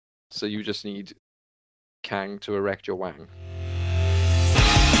so you just need Kang to erect your wang.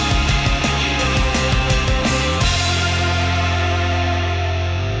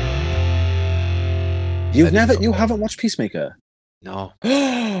 You haven't watched Peacemaker? No.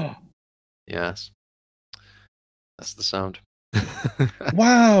 Yes. That's the sound.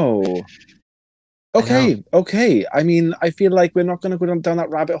 Wow. Okay. I mean, I feel like we're not going to go down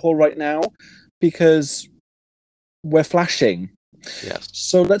that rabbit hole right now because we're flashing. Yes.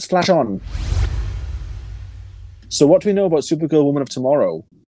 So let's flash on. So what do we know about Supergirl Woman of Tomorrow?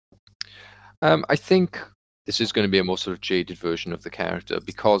 I think this is going to be a more sort of jaded version of the character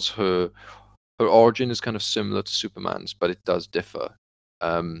because her origin is kind of similar to Superman's, but it does differ.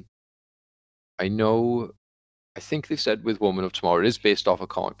 I think they said with Woman of Tomorrow, it is based off a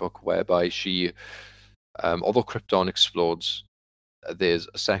comic book whereby she, although Krypton explodes, there's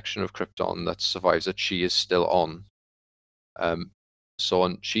a section of Krypton that survives that she is still on.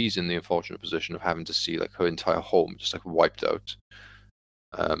 She's in the unfortunate position of having to see like her entire home just like wiped out.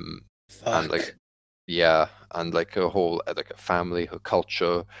 And like, yeah, and like her whole like her family, her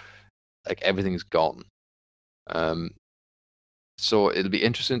culture, like everything's gone. So it'll be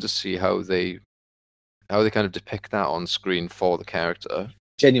interesting to see how they kind of depict that on screen for the character.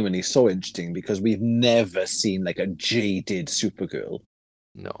 Genuinely so interesting because we've never seen like a jaded Supergirl.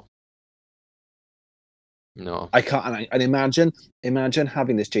 No. I can't. And imagine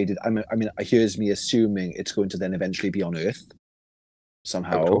having this jaded. I mean, here's me assuming it's going to then eventually be on Earth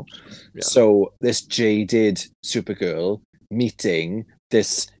somehow. Yeah. So this jaded Supergirl meeting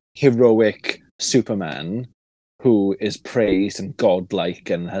this heroic Superman who is praised and godlike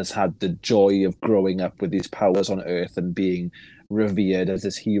and has had the joy of growing up with these powers on Earth and being revered as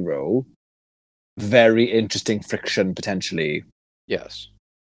this hero. Very interesting friction, potentially. Yes.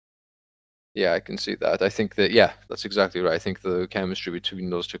 Yeah, I can see that. I think that, yeah, that's exactly right. I think the chemistry between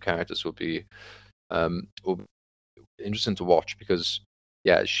those two characters will be interesting to watch because,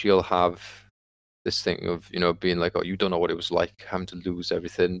 yeah, she'll have this thing of, being like, oh, you don't know what it was like having to lose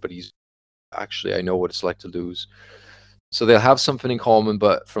everything, but I know what it's like to lose. So they'll have something in common,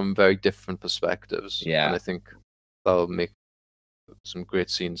 but from very different perspectives. Yeah. And I think that'll make some great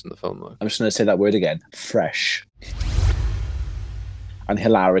scenes in the film. I'm just going to say that word again. Fresh. And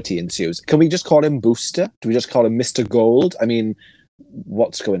hilarity ensues. Can we just call him Booster? Do we just call him Mr. Gold? I mean,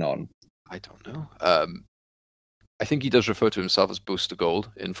 what's going on? I don't know. I think he does refer to himself as Booster Gold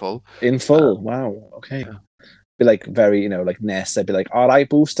in full. In full? Wow. Okay. Yeah. Be like very, like Ness. I'd be like, all right,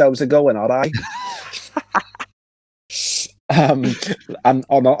 Booster, how's it going? All right. And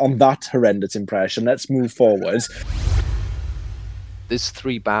on that horrendous impression, let's move forward. There's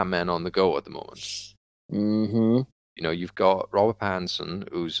 3 Batmen on the go at the moment. Mm-hmm. You've got Robert Pattinson,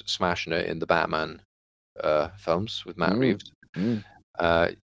 who's smashing it in the Batman films with Matt Reeves. Then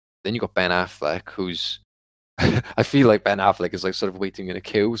you've got Ben Affleck, who's... I feel like Ben Affleck is like sort of waiting in a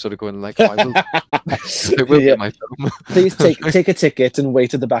queue, sort of going like, oh, I will get my film. Please take a ticket and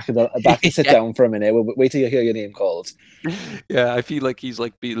wait at the back and sit down for a minute. Wait till you hear your name called. Yeah, I feel like he's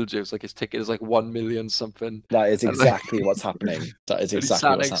like Beetlejuice, like his ticket is like 1 million something. That is exactly what's happening. That is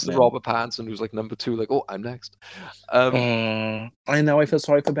exactly what's happening. Robert Pattinson, who's like number 2, like, oh, I'm next. I know, I feel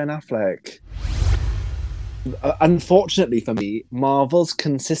sorry for Ben Affleck. Unfortunately for me, Marvel's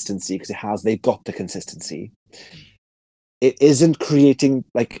consistency, because they've got the consistency, it isn't creating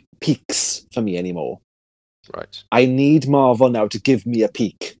like peaks for me anymore. Right. I need Marvel now to give me a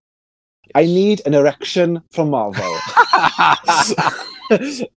peak. Yes. I need an erection from Marvel.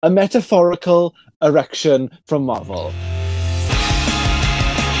 A metaphorical erection from Marvel.